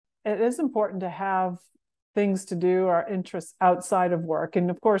it is important to have things to do or interests outside of work. And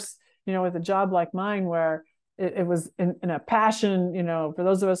of course, with a job like mine where it was in a passion, for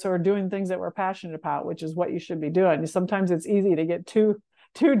those of us who are doing things that we're passionate about, which is what you should be doing. Sometimes it's easy to get too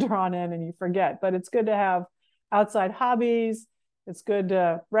drawn in and you forget, but it's good to have outside hobbies. It's good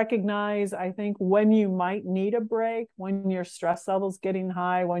to recognize, I think, when you might need a break, when your stress level's getting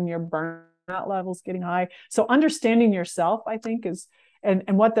high, when your burnout level's getting high. So understanding yourself, I think, is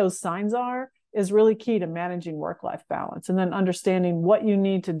and what those signs are is really key to managing work-life balance. And then understanding what you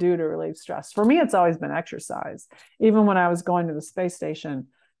need to do to relieve stress. For me, it's always been exercise. Even when I was going to the space station,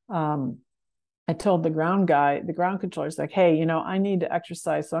 I told the ground controller's like, hey, I need to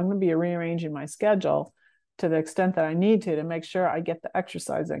exercise. So I'm going to be rearranging my schedule to the extent that I need to make sure I get the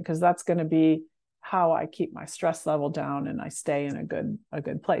exercise in, because that's going to be how I keep my stress level down and I stay in a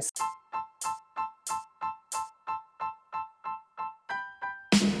good place.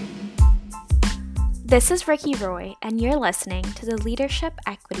 This is Ricky Roy, and you're listening to the Leadership,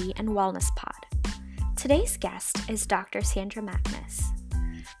 Equity, and Wellness Pod. Today's guest is Dr. Sandra Magnus.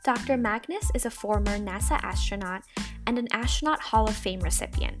 Dr. Magnus is a former NASA astronaut and an Astronaut Hall of Fame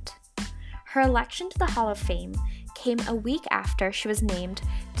recipient. Her election to the Hall of Fame came a week after she was named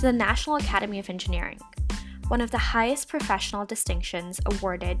to the National Academy of Engineering, one of the highest professional distinctions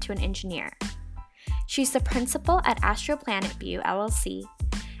awarded to an engineer. She's the principal at Astroplanet View, LLC,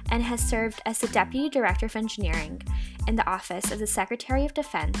 and has served as the Deputy Director of Engineering in the Office of the Secretary of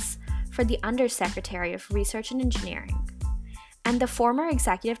Defense for the Undersecretary of Research and Engineering, and the former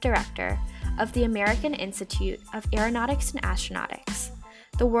Executive Director of the American Institute of Aeronautics and Astronautics,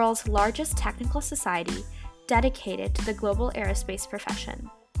 the world's largest technical society dedicated to the global aerospace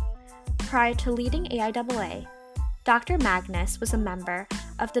profession. Prior to leading AIAA, Dr. Magnus was a member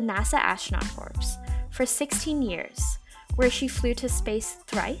of the NASA Astronaut Corps for 16 years, where she flew to space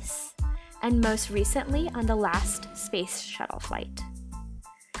thrice, and most recently on the last space shuttle flight.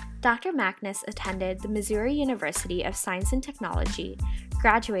 Dr. Magnus attended the Missouri University of Science and Technology,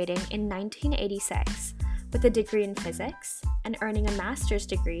 graduating in 1986 with a degree in physics and earning a master's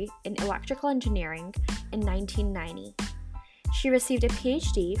degree in electrical engineering in 1990. She received a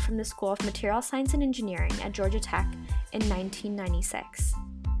PhD from the School of Material Science and Engineering at Georgia Tech in 1996.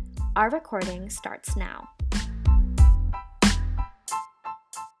 Our recording starts now.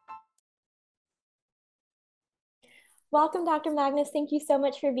 Welcome, Dr. Magnus. Thank you so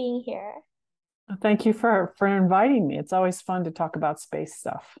much for being here. Thank you for inviting me. It's always fun to talk about space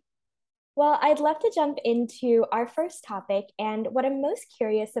stuff. Well, I'd love to jump into our first topic, and what I'm most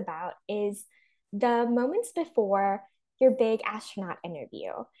curious about is the moments before your big astronaut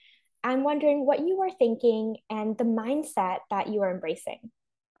interview. I'm wondering what you were thinking and the mindset that you were embracing.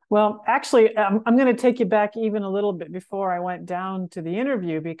 Well, actually, I'm going to take you back even a little bit before I went down to the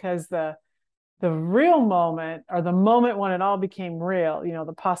interview, because the real moment, or the moment when it all became real,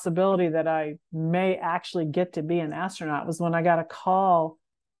 the possibility that I may actually get to be an astronaut, was when I got a call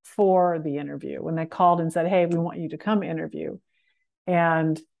for the interview, when they called and said, hey, we want you to come interview.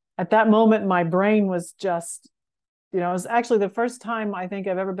 And at that moment, my brain was just, it was actually the first time I think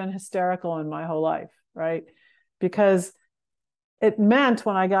I've ever been hysterical in my whole life, right? Because it meant,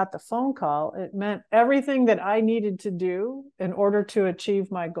 when I got the phone call, it meant everything that I needed to do in order to achieve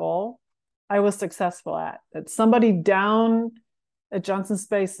my goal, I was successful at. That somebody down at Johnson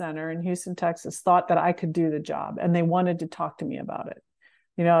Space Center in Houston, Texas, thought that I could do the job, and they wanted to talk to me about it.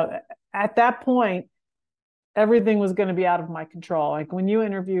 At that point, everything was going to be out of my control. Like when you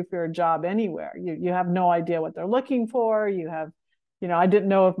interview for a job anywhere, you have no idea what they're looking for. I didn't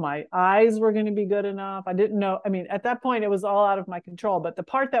know if my eyes were going to be good enough. I didn't know. I mean, at that point, it was all out of my control. But the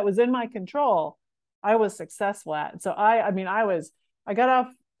part that was in my control, I was successful at. So I got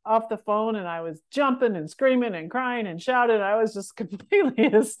off the phone, and I was jumping and screaming and crying and shouting. I was just completely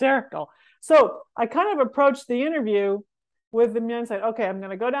hysterical. So I kind of approached the interview with the mindset, okay, I'm going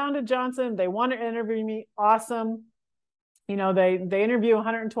to go down to Johnson. They want to interview me. Awesome. They interview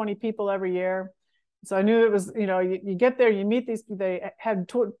 120 people every year. So I knew it was, you get there, you meet these, they had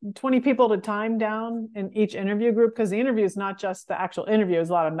 20 people at a time down in each interview group, because the interview is not just the actual interview, it's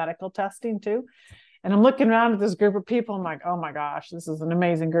a lot of medical testing too. And I'm looking around at this group of people. I'm like, oh my gosh, this is an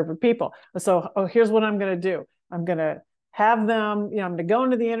amazing group of people. So here's what I'm going to do. I'm going to have them, I'm going to go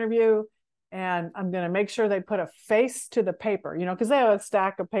into the interview, and I'm going to make sure they put a face to the paper, because they have a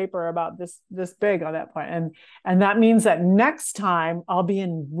stack of paper about this big on that point. And that means that next time I'll be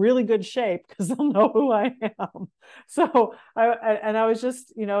in really good shape, because they'll know who I am. So I was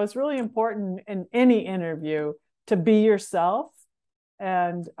just, it's really important in any interview to be yourself.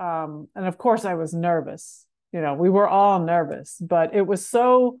 And of course I was nervous. We were all nervous, but it was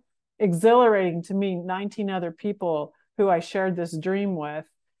so exhilarating to meet 19 other people who I shared this dream with,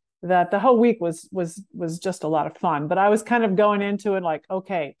 that the whole week was just a lot of fun. But I was kind of going into it like,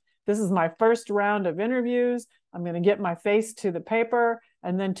 okay, this is my first round of interviews. I'm going to get my face to the paper.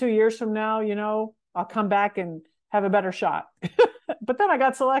 And then 2 years from now, I'll come back and have a better shot. But then I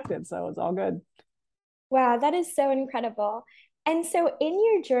got selected, so it's all good. Wow, that is so incredible. And so, in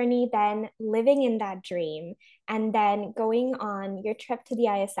your journey, then living in that dream and then going on your trip to the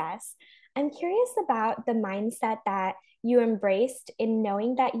ISS, I'm curious about the mindset that you embraced in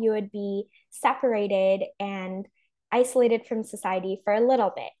knowing that you would be separated and isolated from society for a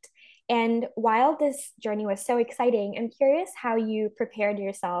little bit. And while this journey was so exciting, I'm curious how you prepared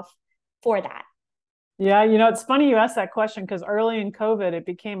yourself for that. Yeah, it's funny you asked that question because early in COVID, it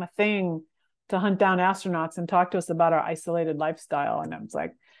became a thing to hunt down astronauts and talk to us about our isolated lifestyle. And I was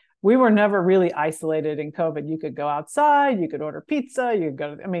like, we were never really isolated in COVID. You could go outside, you could order pizza, you could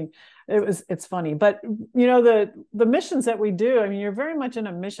go to, I mean, it's funny. But the missions that we do, I mean, you're very much in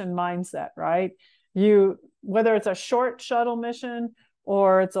a mission mindset, right? Whether it's a short shuttle mission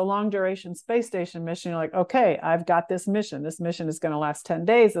or it's a long duration space station mission, you're like, okay, I've got this mission. This mission is going to last 10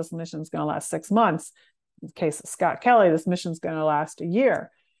 days. This mission is going to last 6 months. In the case of Scott Kelly, this mission is going to last a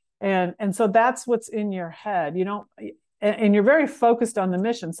year. And so that's what's in your head, and you're very focused on the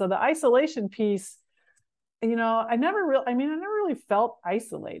mission. So the isolation piece, I never really felt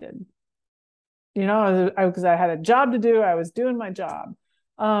isolated, because I had a job to do. I was doing my job.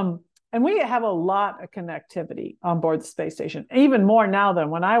 And we have a lot of connectivity on board the space station, even more now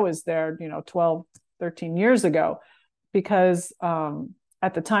than when I was there, 12, 13 years ago, because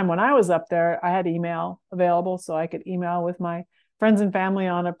at the time when I was up there, I had email available, so I could email with my friends and family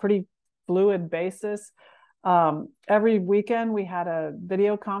on a pretty fluid basis. Every weekend we had a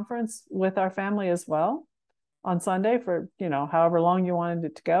video conference with our family as well on Sunday for, however long you wanted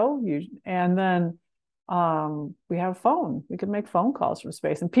it to go. And then we have phone. We could make phone calls from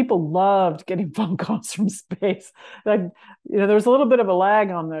space, and people loved getting phone calls from space. Like, there was a little bit of a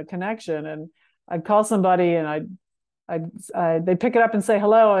lag on the connection, and I'd call somebody and they'd pick it up and say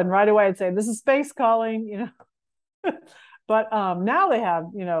hello, and right away I'd say, "This is space calling," But now they have,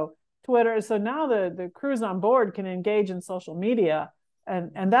 Twitter. So now the crews on board can engage in social media,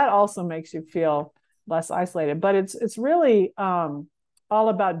 and that also makes you feel less isolated. But it's really all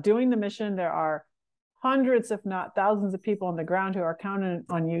about doing the mission. There are hundreds, if not thousands, of people on the ground who are counting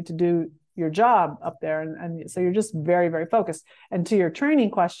on you to do your job up there, and so you're just very, very focused. And to your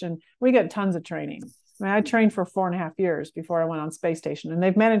training question, we get tons of training. I mean, I trained for 4.5 years before I went on space station, and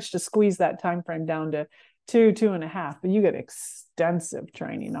they've managed to squeeze that time frame down to 2.5, but you get extensive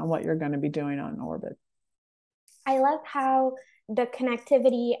training on what you're going to be doing on orbit. I love how the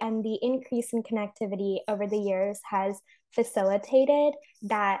connectivity and the increase in connectivity over the years has facilitated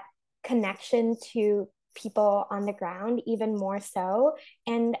that connection to people on the ground even more so.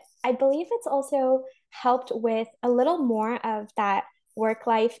 And I believe it's also helped with a little more of that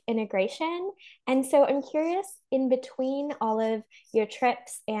work-life integration. And so I'm curious, in between all of your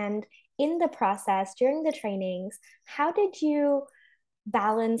trips and in the process during the trainings, how did you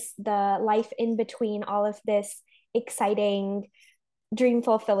balance the life in between all of this exciting, dream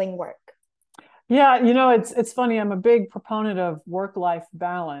fulfilling work? Yeah, it's funny. I'm a big proponent of work-life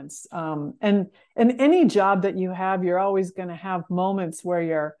balance. And in any job that you have, you're always going to have moments where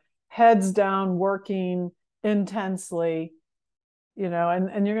your head's down, working intensely, and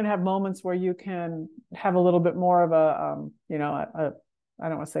you're going to have moments where you can have a little bit more of I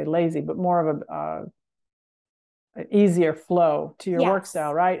don't want to say lazy, but more of an easier flow to your work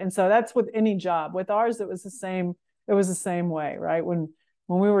style, right? And so that's with any job. With ours, it was the same. It was the same way, right? When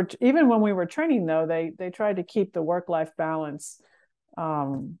we were training, though, they tried to keep the work-life balance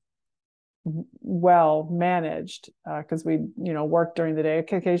well managed, because we work during the day.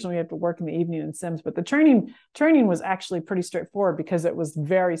 Occasionally we have to work in the evening in sims, but the training was actually pretty straightforward because it was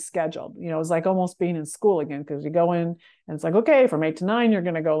very scheduled. It was like almost being in school again, because you go in and it's like, okay, from 8 to 9 you're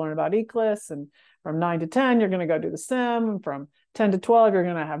going to go learn about eclipse, and from 9 to 10 you're going to go do the sim, and from 10 to 12 you're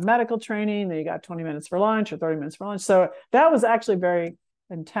going to have medical training, then you got 20 minutes for lunch or 30 minutes for lunch. So that was actually very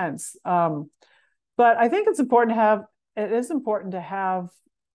intense. But I think it is important to have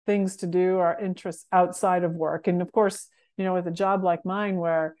things to do or interests outside of work. And of course, with a job like mine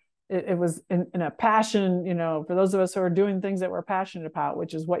where it was in a passion, for those of us who are doing things that we're passionate about,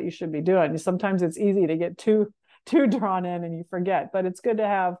 which is what you should be doing. Sometimes it's easy to get too drawn in and you forget, but it's good to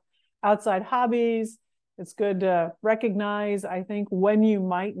have outside hobbies. It's good to recognize, I think, when you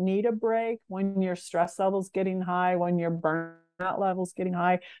might need a break, when your stress level's getting high, when your burnout level's getting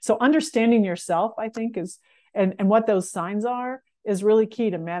high. So understanding yourself, I think, and what those signs are is really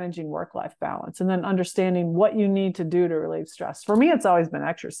key to managing work-life balance, and then understanding what you need to do to relieve stress. For me, it's always been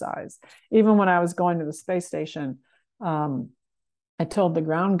exercise. Even when I was going to the space station, I told the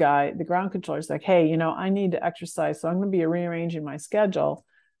ground controller's like, hey, I need to exercise. So I'm going to be rearranging my schedule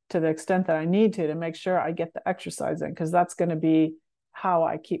to the extent that I need to make sure I get the exercise in, because that's going to be how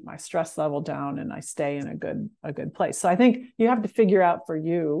I keep my stress level down and I stay in a good place. So I think you have to figure out for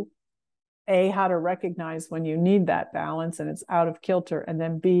you, A, how to recognize when you need that balance and it's out of kilter, and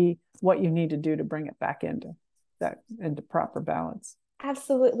then B, what you need to do to bring it back into proper balance.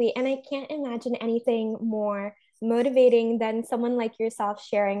 Absolutely. And I can't imagine anything more motivating than someone like yourself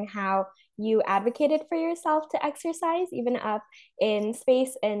sharing how you advocated for yourself to exercise, even up in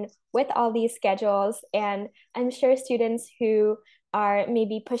space and with all these schedules. And I'm sure students who are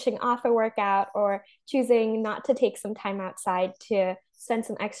maybe pushing off a workout or choosing not to take some time outside to spend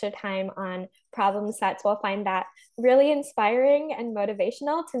some extra time on problem sets will find that really inspiring and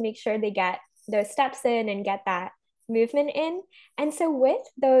motivational to make sure they get those steps in and get that movement in. And so with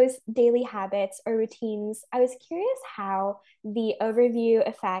those daily habits or routines, I was curious how the overview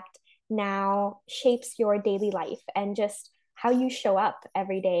effect now shapes your daily life and just how you show up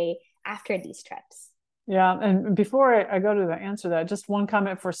every day after these trips. Yeah. And before I go to the answer to that, just one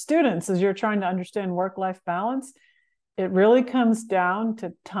comment for students as you're trying to understand work-life balance. It really comes down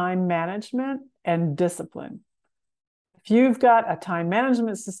to time management and discipline. If you've got a time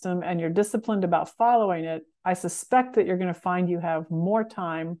management system and you're disciplined about following it, I suspect that you're going to find you have more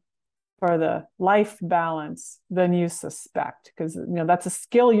time for the life balance than you suspect, because that's a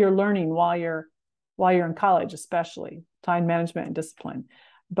skill you're learning while you're in college, especially time management and discipline.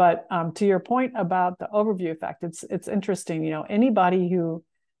 But to your point about the overview effect, it's interesting. Anybody who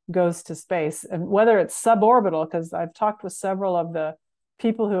goes to space, and whether it's suborbital, because I've talked with several of the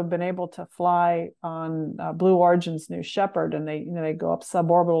people who have been able to fly on Blue Origin's New Shepard, and they go up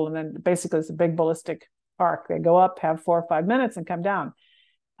suborbital, and then basically it's a big ballistic arc. They go up, have 4 or 5 minutes, and come down.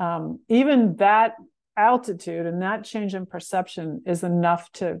 Even that altitude and that change in perception is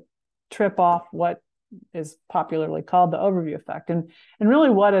enough to trip off what is popularly called the overview effect. And really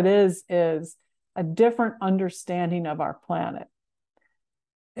what it is a different understanding of our planet.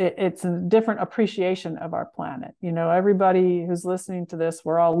 It's a different appreciation of our planet. Everybody who's listening to this,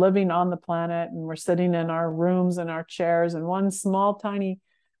 we're all living on the planet, and we're sitting in our rooms and our chairs, and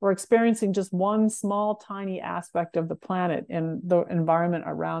we're experiencing just one small, tiny aspect of the planet in the environment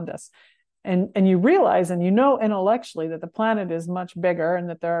around us. And you realize, and intellectually, that the planet is much bigger, and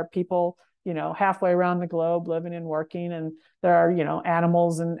that there are people, halfway around the globe living and working, and there are,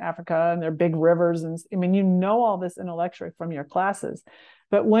 animals in Africa, and there are big rivers. And all this intellectually from your classes.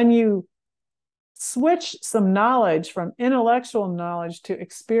 But when you switch some knowledge from intellectual knowledge to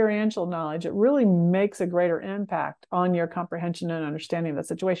experiential knowledge, it really makes a greater impact on your comprehension and understanding of the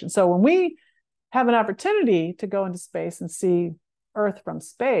situation. So when we have an opportunity to go into space and see Earth from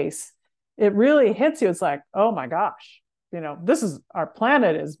space, it really hits you. It's like, oh my gosh, our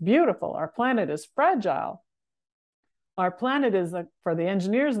planet is beautiful. Our planet is fragile. Our planet is, for the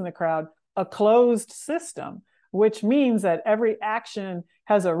engineers in the crowd, a closed system, which means that every action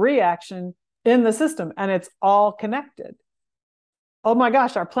has a reaction in the system, and it's all connected. Oh my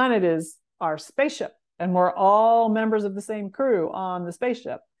gosh, our planet is our spaceship, and we're all members of the same crew on the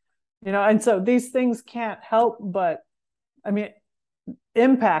spaceship. And so these things can't help but,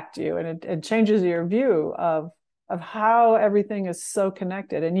 impact you, and it changes your view of how everything is so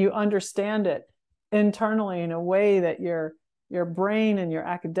connected, and you understand it internally in a way that your brain and your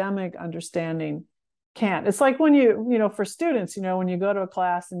academic understanding can't. It's like when for students, when you go to a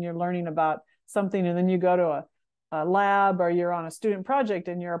class and you're learning about something, and then you go to a lab, or you're on a student project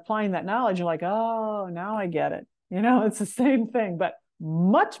and you're applying that knowledge, you're like, oh, now I get it. It's the same thing, but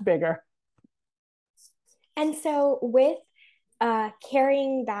much bigger. And so with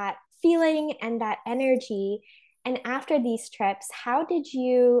carrying that feeling and that energy, and after these trips, how did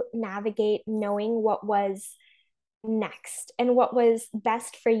you navigate knowing what was next and what was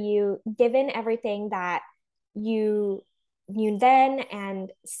best for you, given everything that you knew then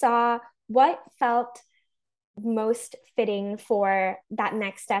and saw? What felt most fitting for that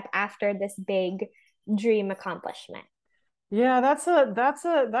next step after this big dream accomplishment? Yeah,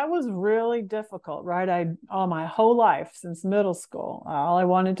 that was really difficult, right? All my whole life since middle school, all I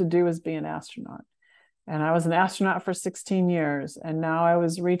wanted to do was be an astronaut. And I was an astronaut for 16 years. And now I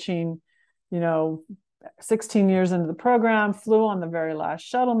was reaching, 16 years into the program, flew on the very last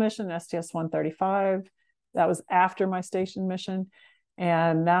shuttle mission, STS-135. That was after my station mission.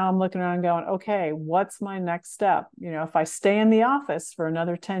 And now I'm looking around going, okay, what's my next step? If I stay in the office for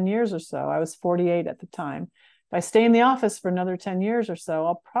another 10 years or so, I was 48 at the time. I stay in the office for another 10 years or so,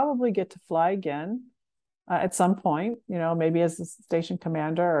 I'll probably get to fly again at some point, maybe as a station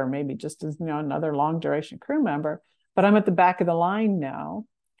commander or maybe just as, another long duration crew member. But I'm at the back of the line now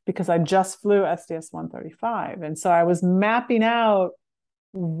because I just flew SDS-135. And so I was mapping out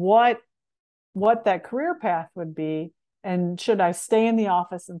what that career path would be. And should I stay in the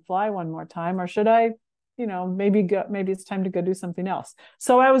office and fly one more time, or should I, maybe it's time to go do something else.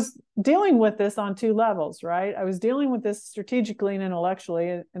 So I was dealing with this on two levels, right? I was dealing with this strategically and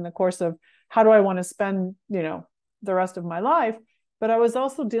intellectually in the course of how do I want to spend, the rest of my life? But I was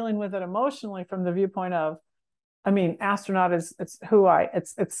also dealing with it emotionally from the viewpoint of, astronaut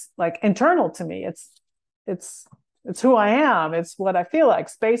it's like internal to me. It's who I am. It's what I feel like.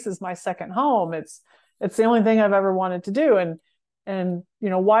 Space is my second home. It's the only thing I've ever wanted to do. And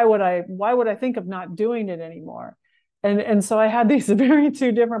why would I think of not doing it anymore? And so I had these very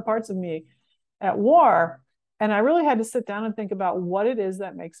two different parts of me at war. And I really had to sit down and think about what it is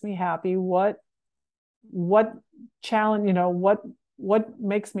that makes me happy, what challenge, what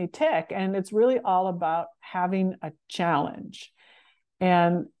makes me tick. And it's really all about having a challenge.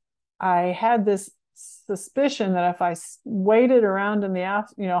 And I had this suspicion that if I waited around in the,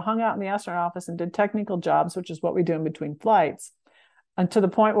 hung out in the astronaut office and did technical jobs, which is what we do in between flights, and to the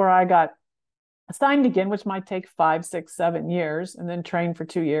point where I got assigned again, which might take 5, 6, 7 years, and then train for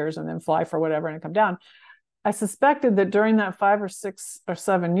 2 years and then fly for whatever and come down. I suspected that during that 5 or 6 or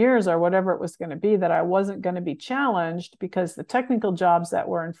 7 years or whatever it was going to be, that I wasn't going to be challenged because the technical jobs that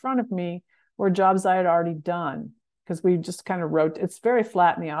were in front of me were jobs I had already done. Because we just kind of wrote, it's very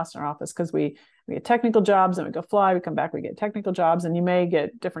flat in the astronaut office because we get technical jobs and we go fly, we come back, we get technical jobs, and you may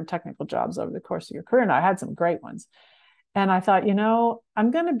get different technical jobs over the course of your career. And I had some great ones. And I thought,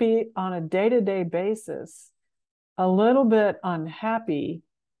 I'm going to be on a day-to-day basis a little bit unhappy,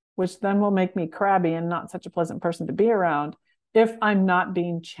 which then will make me crabby and not such a pleasant person to be around if I'm not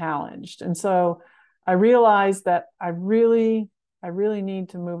being challenged. And so I realized that I really need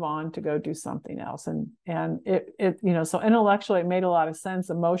to move on to go do something else. And it so intellectually it made a lot of sense.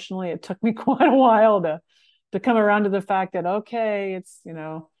 Emotionally, it took me quite a while to come around to the fact that, okay, it's, you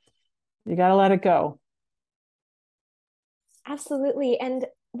got to let it go. Absolutely. And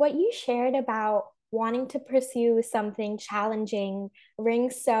what you shared about wanting to pursue something challenging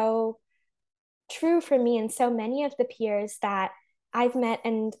rings so true for me and so many of the peers that I've met,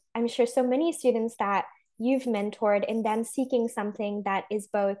 and I'm sure so many students that you've mentored in them seeking something that is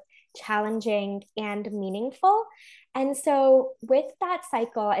both challenging and meaningful. And so, with that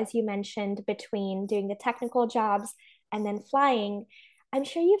cycle, as you mentioned, between doing the technical jobs and then flying, I'm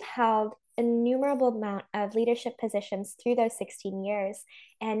sure you've held an innumerable amount of leadership positions through those 16 years.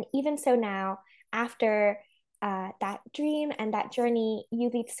 And even so now, after that dream and that journey, you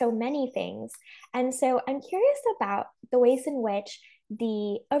lead so many things. And so I'm curious about the ways in which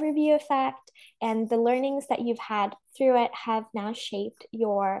the overview effect and the learnings that you've had through it have now shaped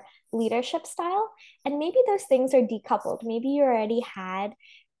your leadership style. And maybe those things are decoupled. Maybe you already had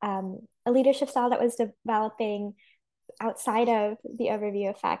a leadership style that was developing outside of the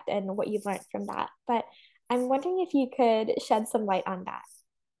overview effect and what you've learned from that. But I'm wondering if you could shed some light on that.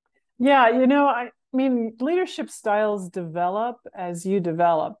 Yeah, leadership styles develop as you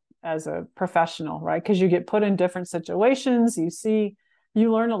develop as a professional, right? Because you get put in different situations.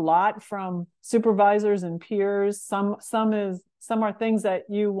 You learn a lot from supervisors and peers. Some are things that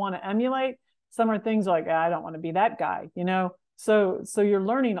you want to emulate. Some are things like, I don't want to be that guy, So you're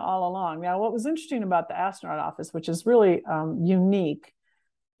learning all along. Now, what was interesting about the astronaut office, which is really unique,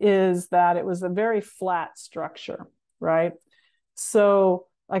 is that it was a very flat structure, right? So,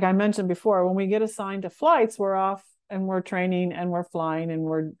 like I mentioned before, when we get assigned to flights, we're off and we're training and we're flying and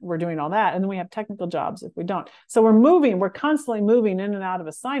we're doing all that. And then we have technical jobs if we don't. So we're constantly moving in and out of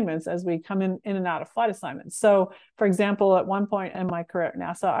assignments as we come in and out of flight assignments. So, for example, at one point in my career at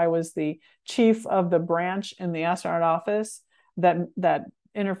NASA, I was the chief of the branch in the astronaut office that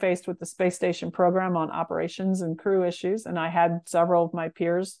interfaced with the space station program on operations and crew issues. And I had several of my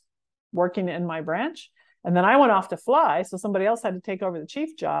peers working in my branch. And then I went off to fly. So somebody else had to take over the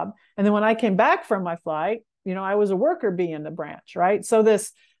chief job. And then when I came back from my flight, I was a worker bee in the branch, right? So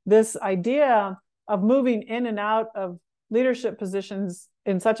this idea of moving in and out of leadership positions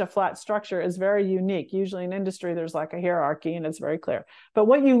in such a flat structure is very unique. Usually in industry, there's like a hierarchy and it's very clear. But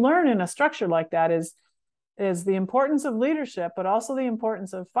what you learn in a structure like that is the importance of leadership, but also the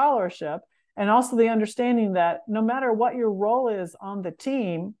importance of followership, and also the understanding that no matter what your role is on the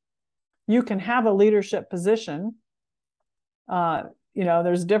team, you can have a leadership position. There's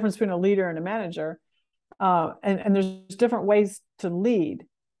a difference between a leader and a manager. And there's different ways to lead,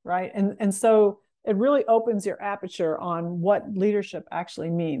 right? And so it really opens your aperture on what leadership actually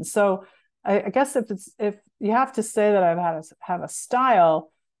means. So I guess if you have to say that have a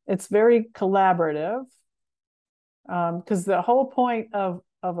style, it's very collaborative, because the whole point of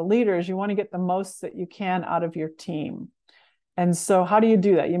a leader is you want to get the most that you can out of your team. And so how do you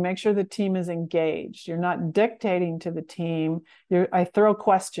do that? You make sure the team is engaged. You're not dictating to the team. I throw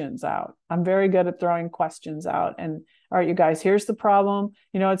questions out. I'm very good at throwing questions out. And all right, you guys, here's the problem.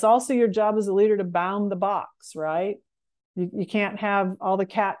 It's also your job as a leader to bound the box, right? You can't have all the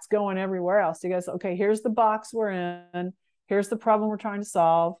cats going everywhere else. You guys, okay, here's the box we're in. Here's the problem we're trying to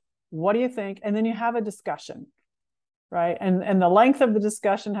solve. What do you think? And then you have a discussion, right? And the length of the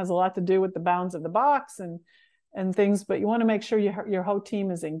discussion has a lot to do with the bounds of the box and things, but you want to make sure your whole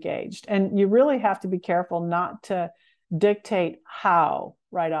team is engaged. And you really have to be careful not to dictate how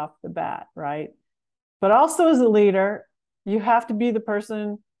right off the bat, right? But also as a leader, you have to be the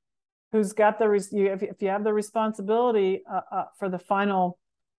person who's got if you have the responsibility for the final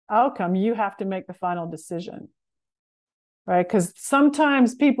outcome, you have to make the final decision, right? Because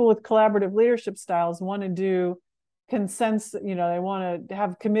sometimes people with collaborative leadership styles want to do consensus, they want to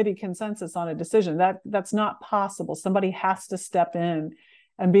have committee consensus on a decision. That's not possible. Somebody has to step in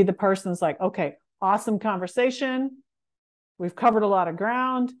and be the person that's like, okay, awesome conversation. We've covered a lot of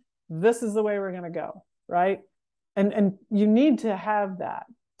ground. This is the way we're going to go, right? And you need to have that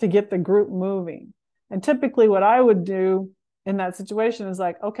to get the group moving. And typically what I would do in that situation is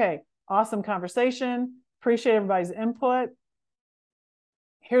like, okay, awesome conversation. Appreciate everybody's input.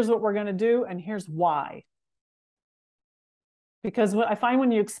 Here's what we're going to do, and here's why. Because what I find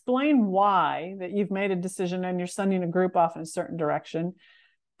when you explain why that you've made a decision and you're sending a group off in a certain direction,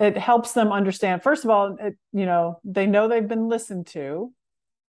 it helps them understand. First of all, they know they've been listened to.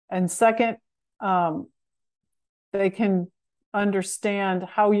 And second, they can understand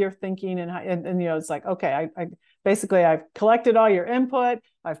how you're thinking and it's like, okay, I basically I've collected all your input,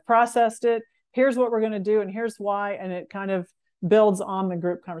 I've processed it, here's what we're going to do and here's why, and it kind of builds on the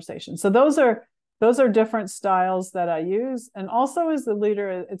group conversation. So those are different styles that I use. And also as the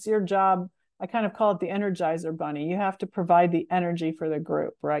leader, it's your job, I kind of call it the Energizer Bunny. You have to provide the energy for the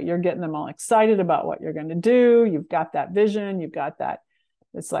group, right? You're getting them all excited about what you're going to do. You've got that vision, you've got that.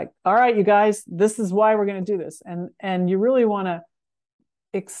 It's like, all right, you guys, this is why we're going to do this. And you really want to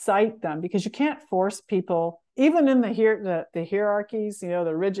excite them, because you can't force people, even in the hierarchies,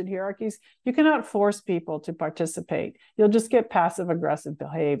 the rigid hierarchies, you cannot force people to participate. You'll just get passive aggressive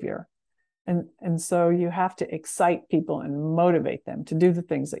behavior. And so you have to excite people and motivate them to do the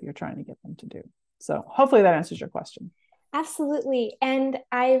things that you're trying to get them to do. So hopefully that answers your question. Absolutely. And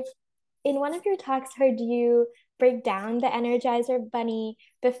I've, in one of your talks, heard you break down the Energizer Bunny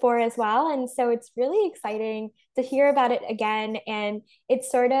before as well. And so it's really exciting to hear about it again. And it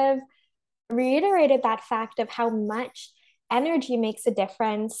sort of reiterated that fact of how much energy makes a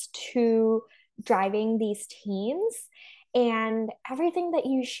difference to driving these teams. And everything that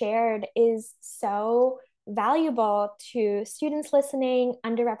you shared is so valuable to students listening,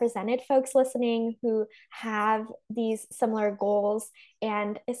 underrepresented folks listening who have these similar goals,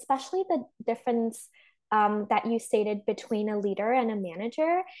 and especially the difference that you stated between a leader and a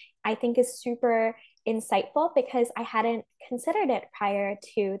manager, I think is super insightful, because I hadn't considered it prior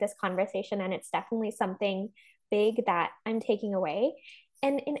to this conversation. And it's definitely something big that I'm taking away.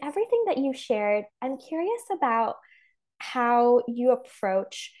 And in everything that you shared, I'm curious about how you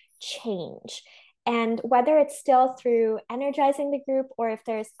approach change, and whether it's still through energizing the group or if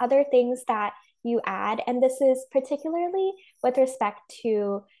there's other things that you add. And this is particularly with respect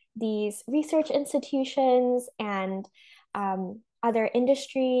to these research institutions and other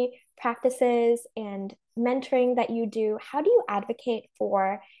industry practices and mentoring that you do. How do you advocate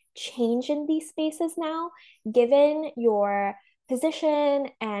for change in these spaces now, given your position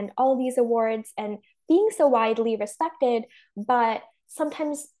and all of these awards and being so widely respected, but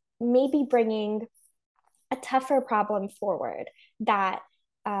sometimes maybe bringing a tougher problem forward that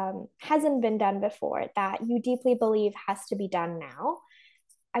hasn't been done before, that you deeply believe has to be done now?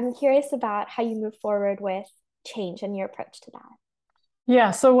 I'm curious about how you move forward with change and your approach to that.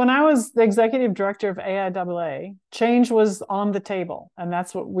 Yeah, so when I was the executive director of AIAA, change was on the table, and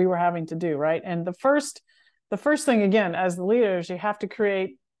that's what we were having to do, right? And the first thing, again, as the leaders, you have to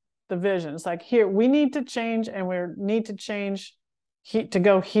create the vision. It's like, here, we need to change, and we need to change to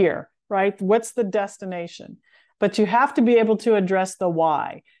go here, right? What's the destination? But you have to be able to address the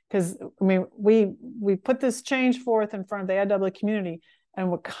why, because I mean, we put this change forth in front of the AIAA community, and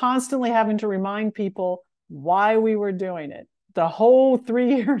we're constantly having to remind people why we were doing it. The whole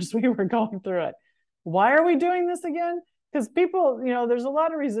 3 years we were going through it. Why are we doing this again? because people, there's a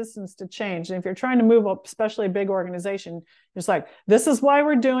lot of resistance to change. And if you're trying to move up, especially a big organization, it's like, this is why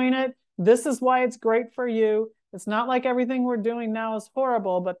we're doing it. This is why it's great for you. It's not like everything we're doing now is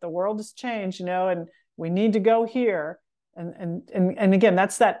horrible, but the world has changed, and we need to go here. And again,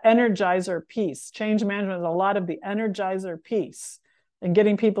 that's that energizer piece. Change management is a lot of the energizer piece, and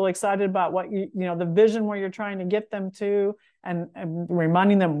getting people excited about what the vision where you're trying to get them to, and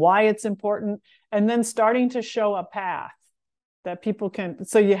reminding them why it's important, and then starting to show a path that people can.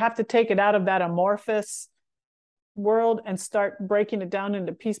 So you have to take it out of that amorphous world and start breaking it down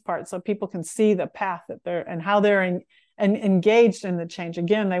into piece parts so people can see the path that they're and how they're engaged in the change.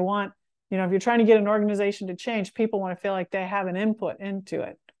 Again, they want, if you're trying to get an organization to change, people want to feel like they have an input into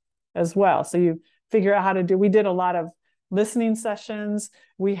it as well. So you figure out how to we did a lot of listening sessions.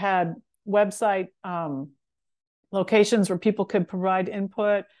 We had website locations where people could provide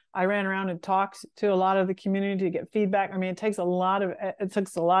input. I ran around and talked to a lot of the community to get feedback. I mean, it takes a lot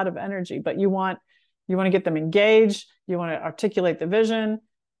of energy, but you want to get them engaged. You want to articulate the vision,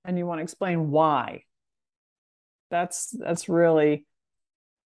 and you want to explain why. That's really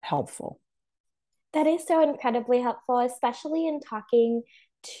helpful. That is so incredibly helpful, especially in talking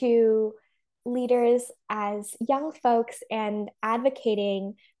to leaders as young folks and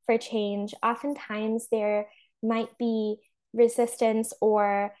advocating for change. Oftentimes there might be resistance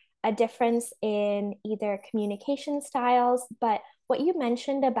or a difference in either communication styles, but what you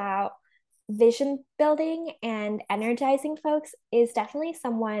mentioned about vision building and energizing folks is definitely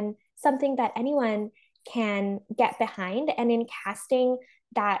something that anyone can get behind. And in casting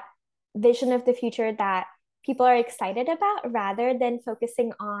that vision of the future that people are excited about, rather than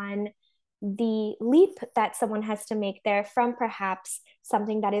focusing on the leap that someone has to make there from perhaps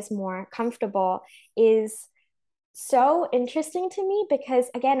something that is more comfortable, is so interesting to me, because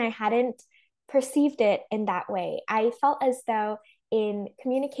again, I hadn't perceived it in that way. I felt as though in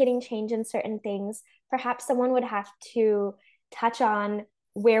communicating change in certain things, perhaps someone would have to touch on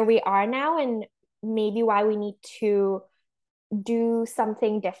where we are now and maybe why we need to do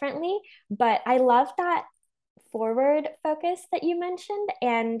something differently. But I love that forward focus that you mentioned,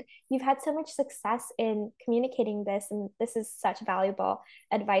 and you've had so much success in communicating this, and this is such valuable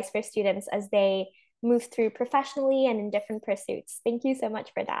advice for students as they move through professionally and in different pursuits. Thank you so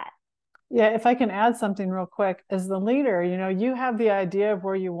much for that. Yeah, if I can add something real quick, as the leader, you have the idea of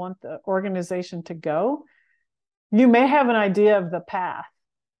where you want the organization to go. You may have an idea of the path,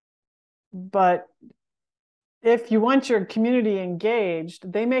 but if you want your community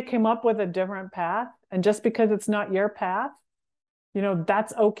engaged, they may come up with a different path. And just because it's not your path,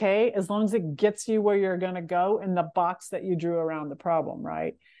 that's okay, as long as it gets you where you're going to go in the box that you drew around the problem,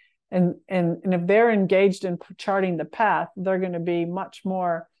 right? And if they're engaged in charting the path, they're going to be much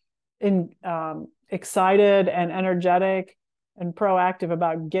more excited and energetic and proactive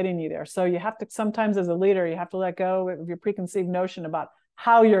about getting you there. So you have to, sometimes as a leader, you have to let go of your preconceived notion about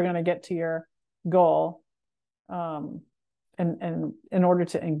how you're going to get to your goal, and in order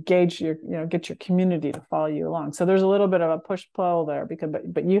to engage get your community to follow you along. So there's a little bit of a push-pull there,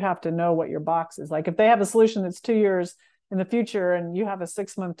 but you have to know what your box is. Like if they have a solution that's 2 years in the future and you have a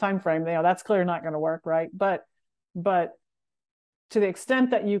 6-month time frame, that's clearly not going to work, right? But to the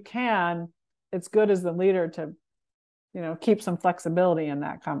extent that you can, it's good as the leader to, keep some flexibility in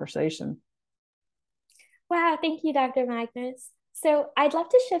that conversation. Wow, thank you, Dr. Magnus. So I'd love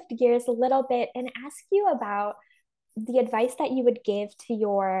to shift gears a little bit and ask you about the advice that you would give to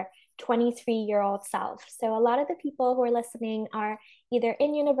your 23-year-old self. So a lot of the people who are listening are either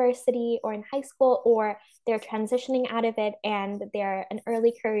in university or in high school, or they're transitioning out of it and they're an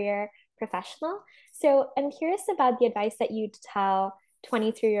early career professional. So I'm curious about the advice that you'd tell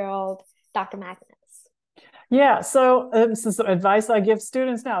 23-year-old Dr. Magnus. Yeah, so this is advice I give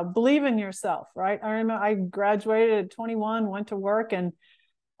students now. Believe in yourself, right? I remember I graduated at 21, went to work, and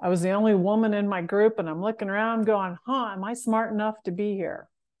I was the only woman in my group, and I'm looking around going, am I smart enough to be here?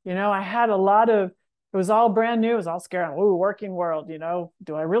 I had it was all brand new. It was all scary. Ooh, working world,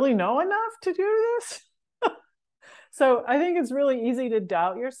 do I really know enough to do this? So I think it's really easy to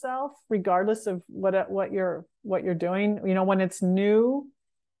doubt yourself, regardless of what you're doing, when it's new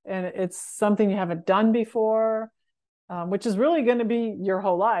and it's something you haven't done before, which is really going to be your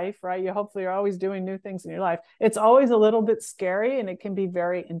whole life, right? You hopefully are always doing new things in your life. It's always a little bit scary and it can be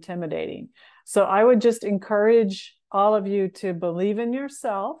very intimidating. So I would just encourage all of you to believe in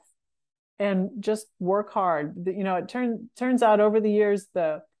yourself and just work hard. It turns out over the years,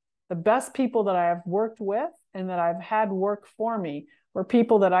 the best people that I have worked with and that I've had work for me were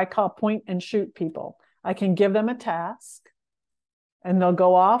people that I call point and shoot people. I can give them a task and they'll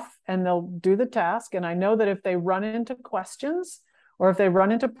go off and they'll do the task. And I know that if they run into questions, or if they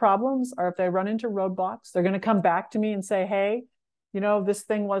run into problems, or if they run into roadblocks, they're going to come back to me and say, hey, this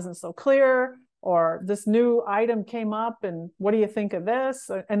thing wasn't so clear, or this new item came up, and what do you think of this?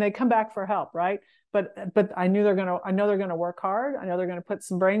 And they come back for help, right? But I know they're going to work hard. I know they're going to put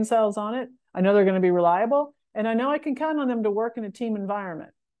some brain cells on it. I know they're going to be reliable, and I know I can count on them to work in a team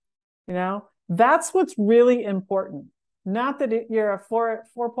environment. That's what's really important. Not that you're a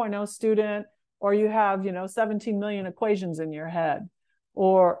 4.0 student, or you have 17 million equations in your head,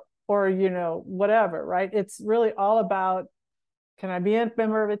 or whatever, right? It's really all about, can I be a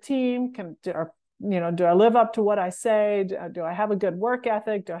member of a team? Do I live up to what I say? Do I have a good work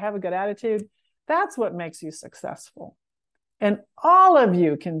ethic? Do I have a good attitude? That's what makes you successful. And all of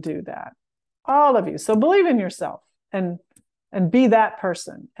you can do that. All of you. So believe in yourself and be that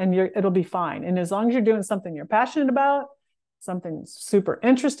person, and it'll be fine. And as long as you're doing something you're passionate about, something super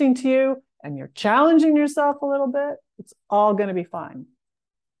interesting to you, and you're challenging yourself a little bit, it's all going to be fine.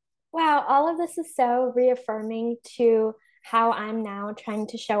 Wow, all of this is so reaffirming to how I'm now trying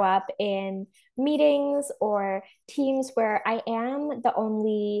to show up in meetings or teams where I am the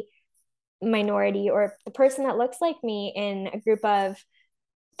only minority or the person that looks like me in a group of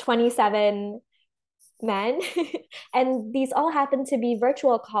 27 men. And these all happen to be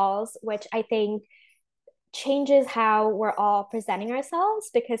virtual calls, which I think changes how we're all presenting ourselves,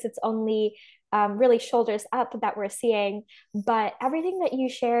 because it's only really shoulders up that we're seeing. But everything that you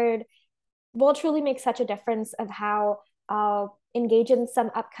shared will truly make such a difference of how I'll engage in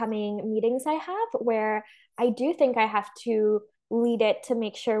some upcoming meetings I have, where I do think I have to lead it to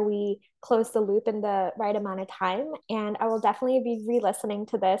make sure we close the loop in the right amount of time. And I will definitely be re-listening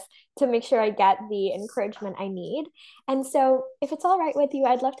to this to make sure I get the encouragement I need. And so if it's all right with you,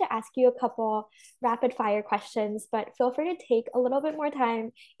 I'd love to ask you a couple rapid fire questions, but feel free to take a little bit more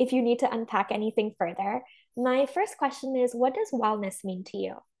time if you need to unpack anything further. My first question is, what does wellness mean to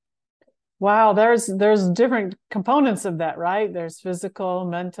you? Wow, there's different components of that, right? There's physical,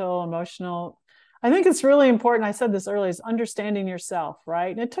 mental, emotional. I think it's really important. I said this earlier, is understanding yourself, right?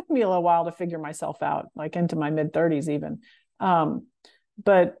 And it took me a little while to figure myself out, like into my mid-30s even.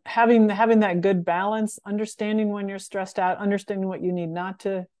 But having that good balance, understanding when you're stressed out, understanding what you need not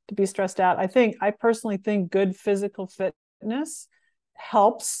to be stressed out. I personally think good physical fitness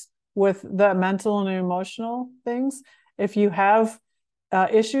helps with the mental and emotional things. If you have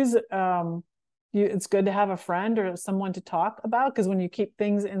issues, it's good to have a friend or someone to talk about, because when you keep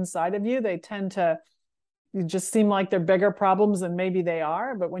things inside of you, they tend to just seem like they're bigger problems than maybe they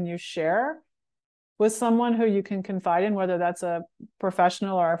are. But when you share with someone who you can confide in, whether that's a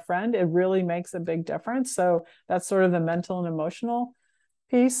professional or a friend, it really makes a big difference. So that's sort of the mental and emotional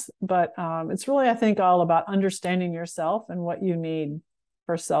piece. But it's really, I think, all about understanding yourself and what you need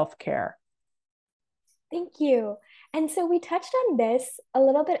for self-care. Thank you. And so we touched on this a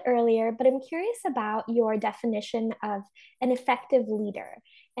little bit earlier, but I'm curious about your definition of an effective leader.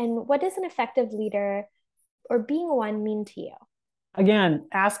 And what does an effective leader or being one mean to you? Again,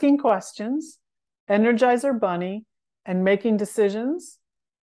 asking questions, Energizer Bunny, and making decisions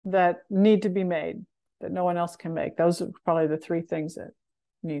that need to be made that no one else can make. Those are probably the three things that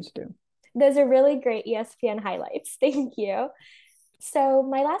you need to do. Those are really great ESPN highlights. Thank you. So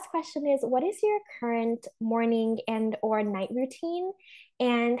my last question is, what is your current morning and or night routine?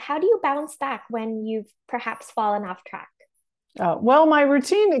 And how do you bounce back when you've perhaps fallen off track? Well, my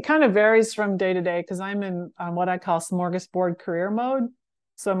routine, it kind of varies from day to day, because I'm in what I call smorgasbord career mode.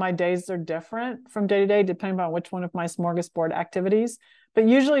 So my days are different from day to day, depending on which one of my smorgasbord activities. But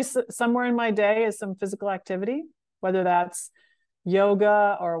usually somewhere in my day is some physical activity, whether that's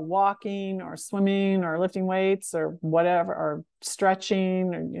yoga or walking or swimming or lifting weights or whatever, or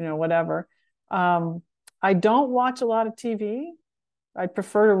stretching, or whatever. I don't watch a lot of TV. I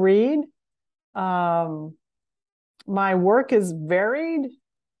prefer to read. My work is varied,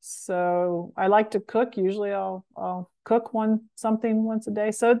 so I like to cook. Usually I'll cook something once a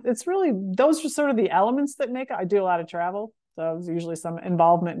day. So it's really, those are sort of the elements that make it. I do a lot of travel. So there's usually some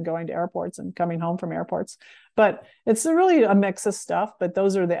involvement in going to airports and coming home from airports. But it's really a mix of stuff. But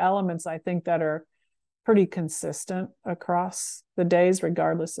those are the elements, I think, that are pretty consistent across the days,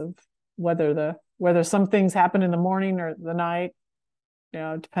 regardless of whether some things happen in the morning or the night.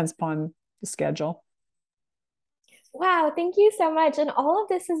 It depends upon the schedule. Wow, thank you so much. And all of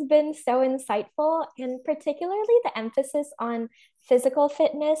this has been so insightful, and particularly the emphasis on physical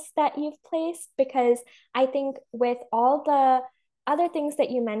fitness that you've placed, because I think with all the other things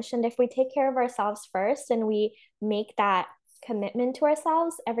that you mentioned, if we take care of ourselves first and we make that commitment to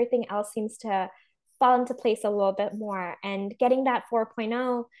ourselves, everything else seems to fall into place a little bit more. And getting that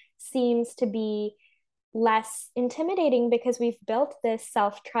 4.0 seems to be less intimidating because we've built this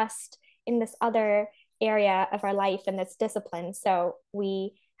self-trust in this other area of our life and this discipline. So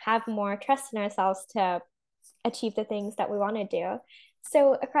we have more trust in ourselves to achieve the things that we want to do.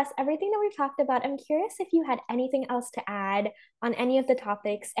 So, across everything that we've talked about, I'm curious if you had anything else to add on any of the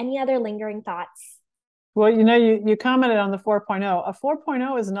topics, any other lingering thoughts? Well, you commented on the 4.0. A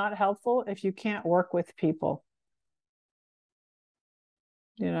 4.0 is not helpful if you can't work with people.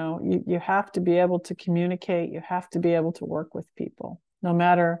 You have to be able to communicate. You have to be able to work with people, no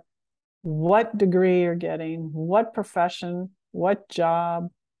matter what degree you're getting, what profession, what job,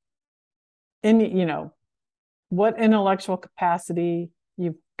 what intellectual capacity.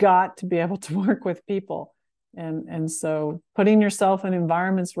 You've got to be able to work with people. And so putting yourself in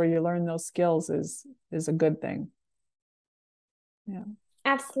environments where you learn those skills is a good thing. Yeah.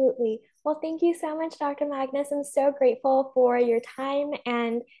 Absolutely. Well, thank you so much, Dr. Magnus. I'm so grateful for your time.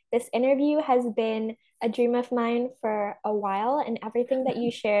 And this interview has been a dream of mine for a while. And everything that you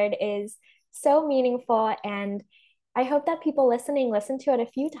shared is so meaningful. And I hope that people listening listen to it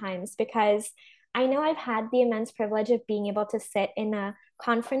a few times, because I know I've had the immense privilege of being able to sit in a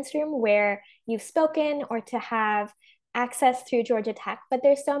conference room where you've spoken, or to have access through Georgia Tech. But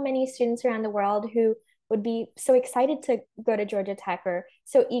there's so many students around the world who would be so excited to go to Georgia Tech, or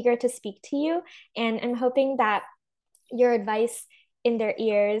so eager to speak to you. And I'm hoping that your advice in their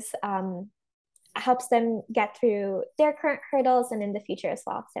ears helps them get through their current hurdles and in the future as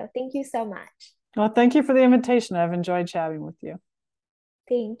well. So thank you so much. Well, thank you for the invitation. I've enjoyed chatting with you.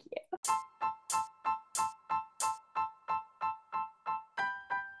 Thank you.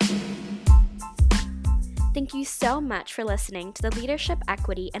 Thank you so much for listening to the Leadership,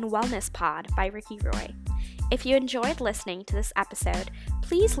 Equity, and Wellness Pod by Ricky Roy. If you enjoyed listening to this episode,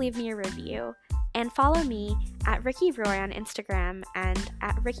 please leave me a review and follow me at Ricky Roy on Instagram and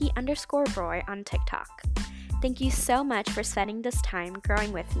at Ricky_Roy on TikTok. Thank you so much for spending this time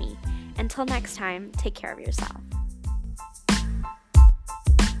growing with me. Until next time, take care of yourself.